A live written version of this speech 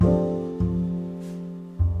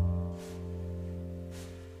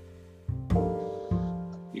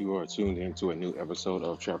are tuned into a new episode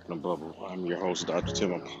of Trapped in a Bubble. I'm your host, Dr.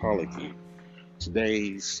 Tim Apollocky.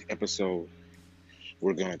 Today's episode,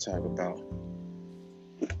 we're going to talk about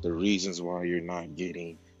the reasons why you're not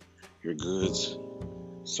getting your goods,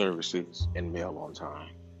 services, and mail on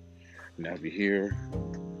time. Now, if you hear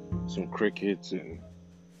some crickets and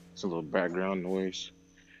some little background noise,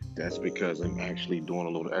 that's because I'm actually doing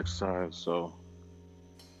a little exercise, so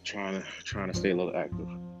trying to stay a little active.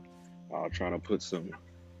 I'll try to put some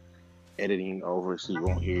editing over so you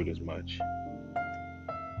won't hear it as much.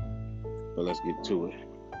 But let's get to it.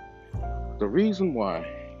 The reason why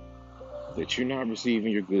that you're not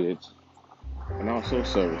receiving your goods and also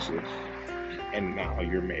services and now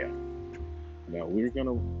your mail. Now we're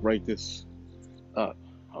gonna write this up.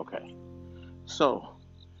 Okay. So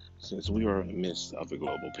since we are in the midst of a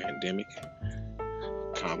global pandemic,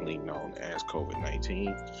 commonly known as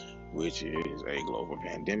COVID-19, which is a global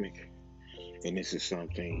pandemic, and this is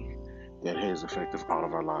something that has affected all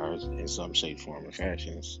of our lives in some shape, form, or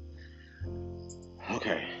fashions.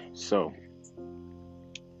 Okay, so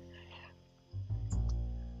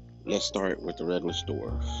let's start with the regular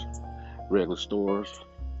stores. Regular stores,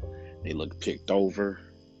 they look picked over,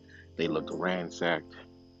 they look ransacked.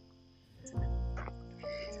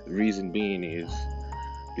 The reason being is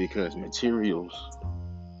because materials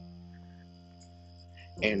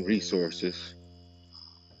and resources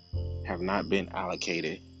have not been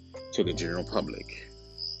allocated to the general public.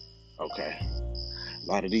 Okay, a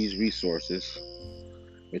lot of these resources,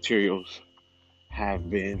 materials have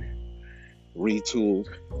been retooled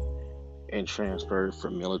and transferred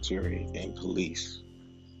from military and police,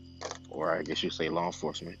 or I guess you say law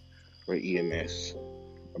enforcement, or EMS,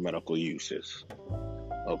 or medical uses.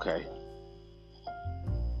 Okay.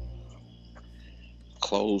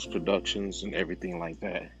 Clothes productions and everything like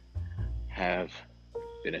that have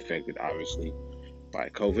been affected, obviously, by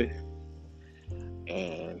COVID.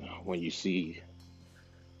 And when you see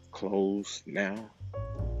clothes now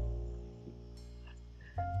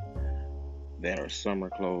that are summer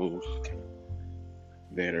clothes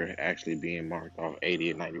that are actually being marked off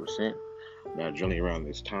 80 and 90%, now generally around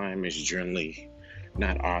this time, it's generally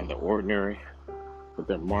not out of the ordinary, but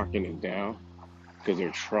they're marking it down because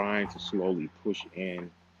they're trying to slowly push in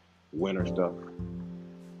winter stuff.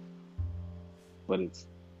 But it's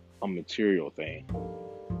a material thing.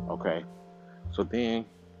 Okay, so then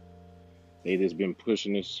they just been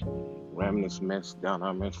pushing this, ramming this mess down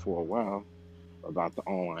our mess for a while about the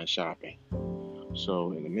online shopping.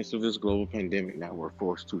 So in the midst of this global pandemic, now we're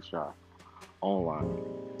forced to shop online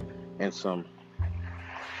in some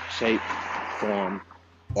shape, form,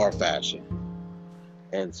 or fashion.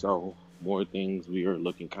 And so more things we are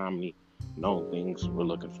looking commonly known things we're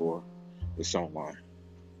looking for is online.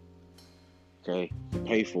 Okay,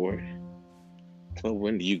 pay for it. So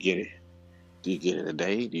when do you get it? Do you get it a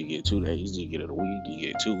day? Do you get 2 days? Do you get it a week? Do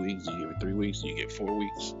you get 2 weeks? Do you get it 3 weeks? Do you get 4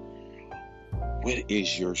 weeks? What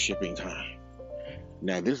is your shipping time?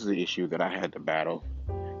 Now, this is the issue that I had to battle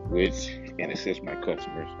with and assist my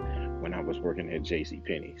customers when I was working at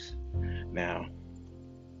JCPenney's. Now,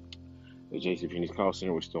 the JCPenney's call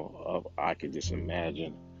center was still up. I could just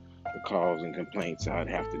imagine the calls and complaints I'd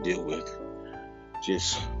have to deal with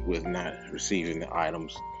just with not receiving the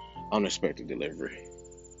items, unexpected delivery.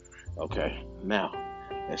 Okay, now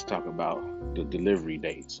let's talk about the delivery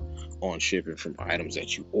dates on shipping from items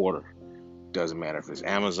that you order. Doesn't matter if it's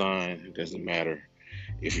Amazon, it doesn't matter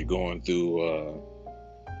if you're going through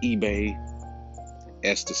eBay,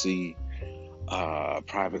 Etsy,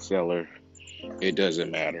 private seller, it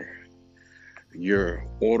doesn't matter. Your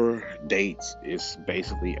order dates is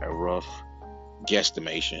basically a rough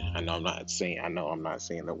guesstimation. I know I'm not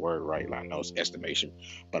saying the word right. I know it's estimation,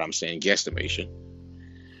 but I'm saying guesstimation.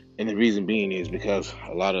 And the reason being is because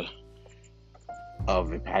a lot of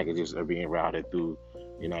the packages are being routed through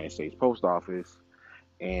the United States Post Office.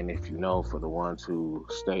 And if you know, for the ones who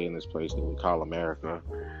stay in this place that we call America,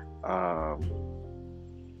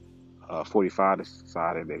 45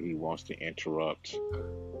 decided that he wants to interrupt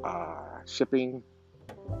shipping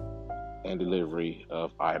and delivery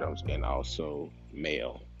of items and also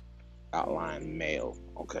mail, outline mail.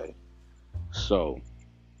 Okay, so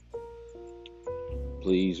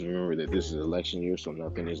please remember that this is election year, so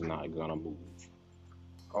nothing is not gonna move.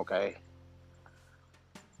 Okay,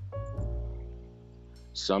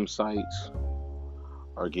 some sites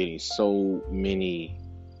are getting so many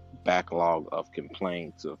backlog of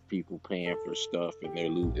complaints of people paying for stuff and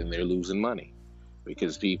they're losing money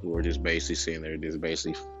because people are just basically saying they're just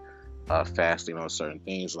basically fasting on certain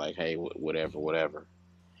things like, hey, whatever,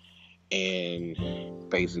 and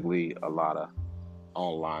basically a lot of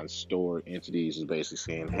online store entities is basically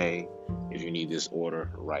saying, hey, if you need this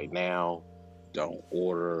order right now, don't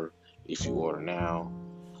order. If you order now,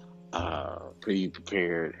 be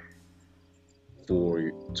prepared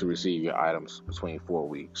to receive your items between 4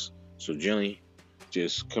 weeks. So generally,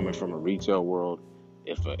 just coming from a retail world,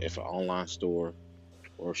 if an online store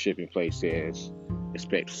or shipping place says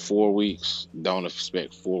expect 4 weeks, don't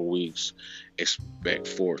expect 4 weeks, expect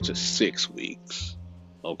 4 to 6 weeks.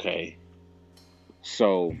 Okay.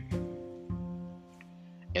 So,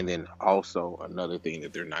 and then also another thing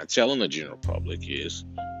that they're not telling the general public is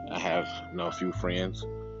I have a few friends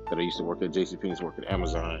that I used to work at JCPenney's, work at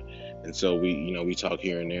Amazon, and so we talk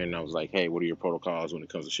here and there, and I was like, hey, what are your protocols when it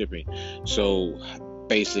comes to shipping? So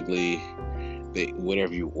basically,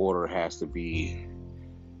 whatever you order has to be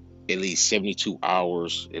at least 72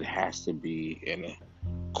 hours. It has to be in a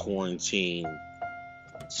quarantine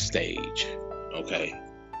stage, okay?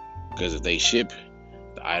 Because if they ship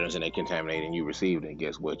the items and they contaminate and you receive it,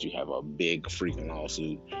 guess what? You have a big freaking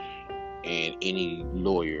lawsuit, and any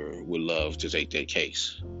lawyer would love to take that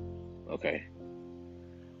case, okay?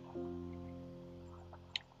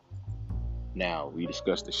 Now, we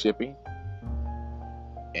discussed the shipping,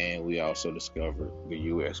 and we also discovered the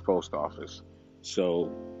U.S. Post Office.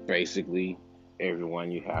 So basically,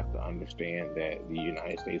 everyone, you have to understand that the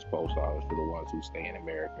United States Post Office, for the ones who stay in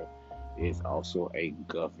America, is also a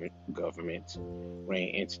government ran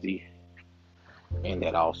entity, and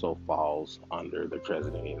that also falls under the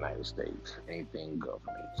President of the United States, anything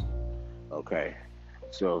government. Okay,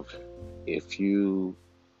 so if you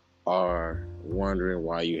are wondering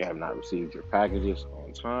why you have not received your packages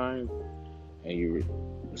on time and you're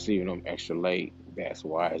receiving them extra late, that's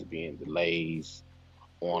why it's being delays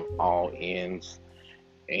on all ends.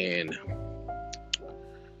 And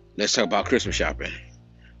let's talk about Christmas shopping.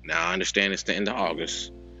 Now, I understand it's the end of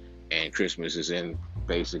August, and Christmas is in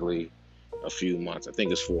basically a few months. I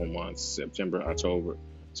think it's 4 months: September, October,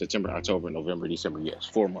 November, December. Yes,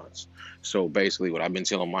 4 months. So basically, what I've been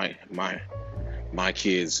telling my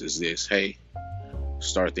kids is this: hey,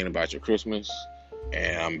 start thinking about your Christmas,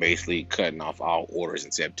 and I'm basically cutting off all orders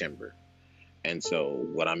in September. And so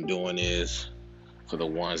what I'm doing is, for the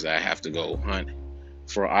ones that I have to go hunt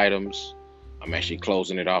for items, I'm actually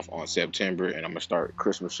closing it off on September, and I'm gonna start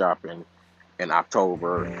Christmas shopping in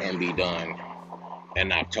October and be done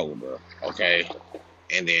in October. Okay,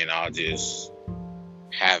 and then I'll just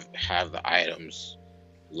have the items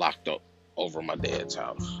locked up over my dad's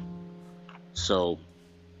house. So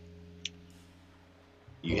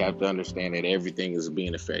you have to understand that everything is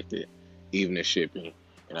being affected, even the shipping.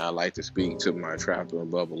 And I like to speak to my Trapped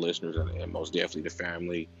and Bubble listeners, and most definitely the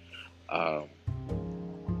family. Uh,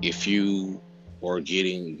 if you are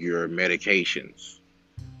getting your medications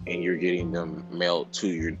and you're getting them mailed to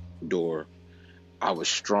your door, I would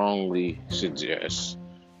strongly suggest,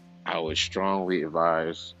 I would strongly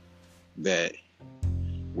advise that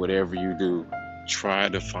whatever you do, try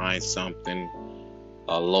to find something,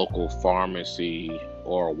 a local pharmacy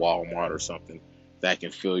or a Walmart or something that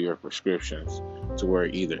can fill your prescriptions, to where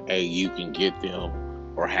either A, you can get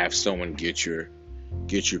them, or have someone get your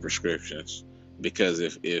prescriptions. Because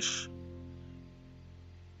if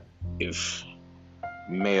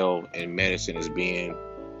mail and medicine is being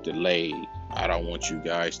delayed, I don't want you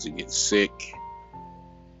guys to get sick,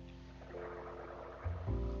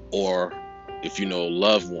 or if you know a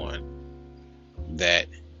loved one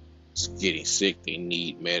that's getting sick, they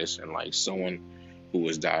need medicine, like someone who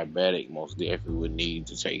is diabetic most definitely would need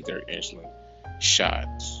to take their insulin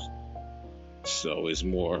shots. So it's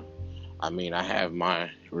more, I have my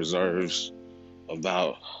reserves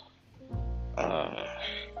about uh,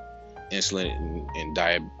 insulin and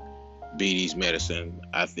diabetes medicine.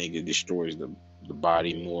 I think it destroys the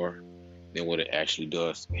body more than what it actually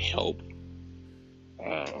does help.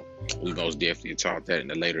 Uh, we most definitely talk that in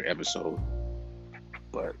a later episode.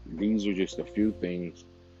 But these are just a few things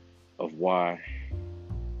of why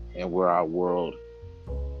and where our world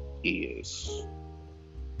is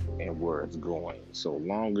and where it's going. So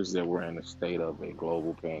long as that we're in a state of a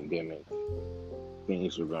global pandemic,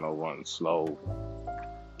 things are going to run slow.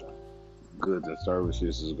 Goods and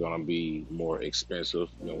services is going to be more expensive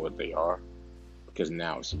than what they are, because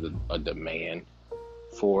now it's a demand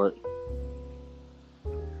for it.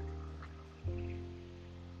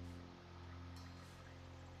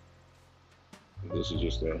 This is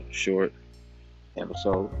just a short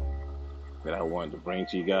episode that I wanted to bring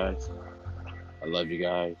to you guys. I love you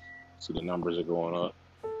guys. See, the numbers are going up.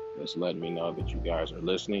 That's letting me know that you guys are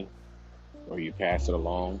listening, or you pass it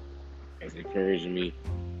along. It's encouraging me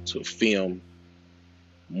to film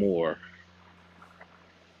more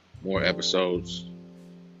episodes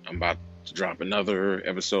I'm about to drop another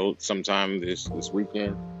episode sometime this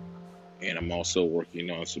weekend, and I'm also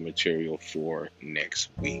working on some material for next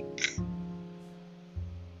week.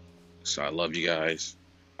 So I love you guys.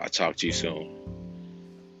 I'll talk to you soon.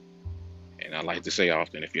 And I like to say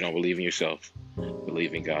often, if you don't believe in yourself,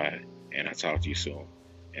 believe in God. And I'll talk to you soon.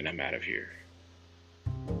 And I'm out of here.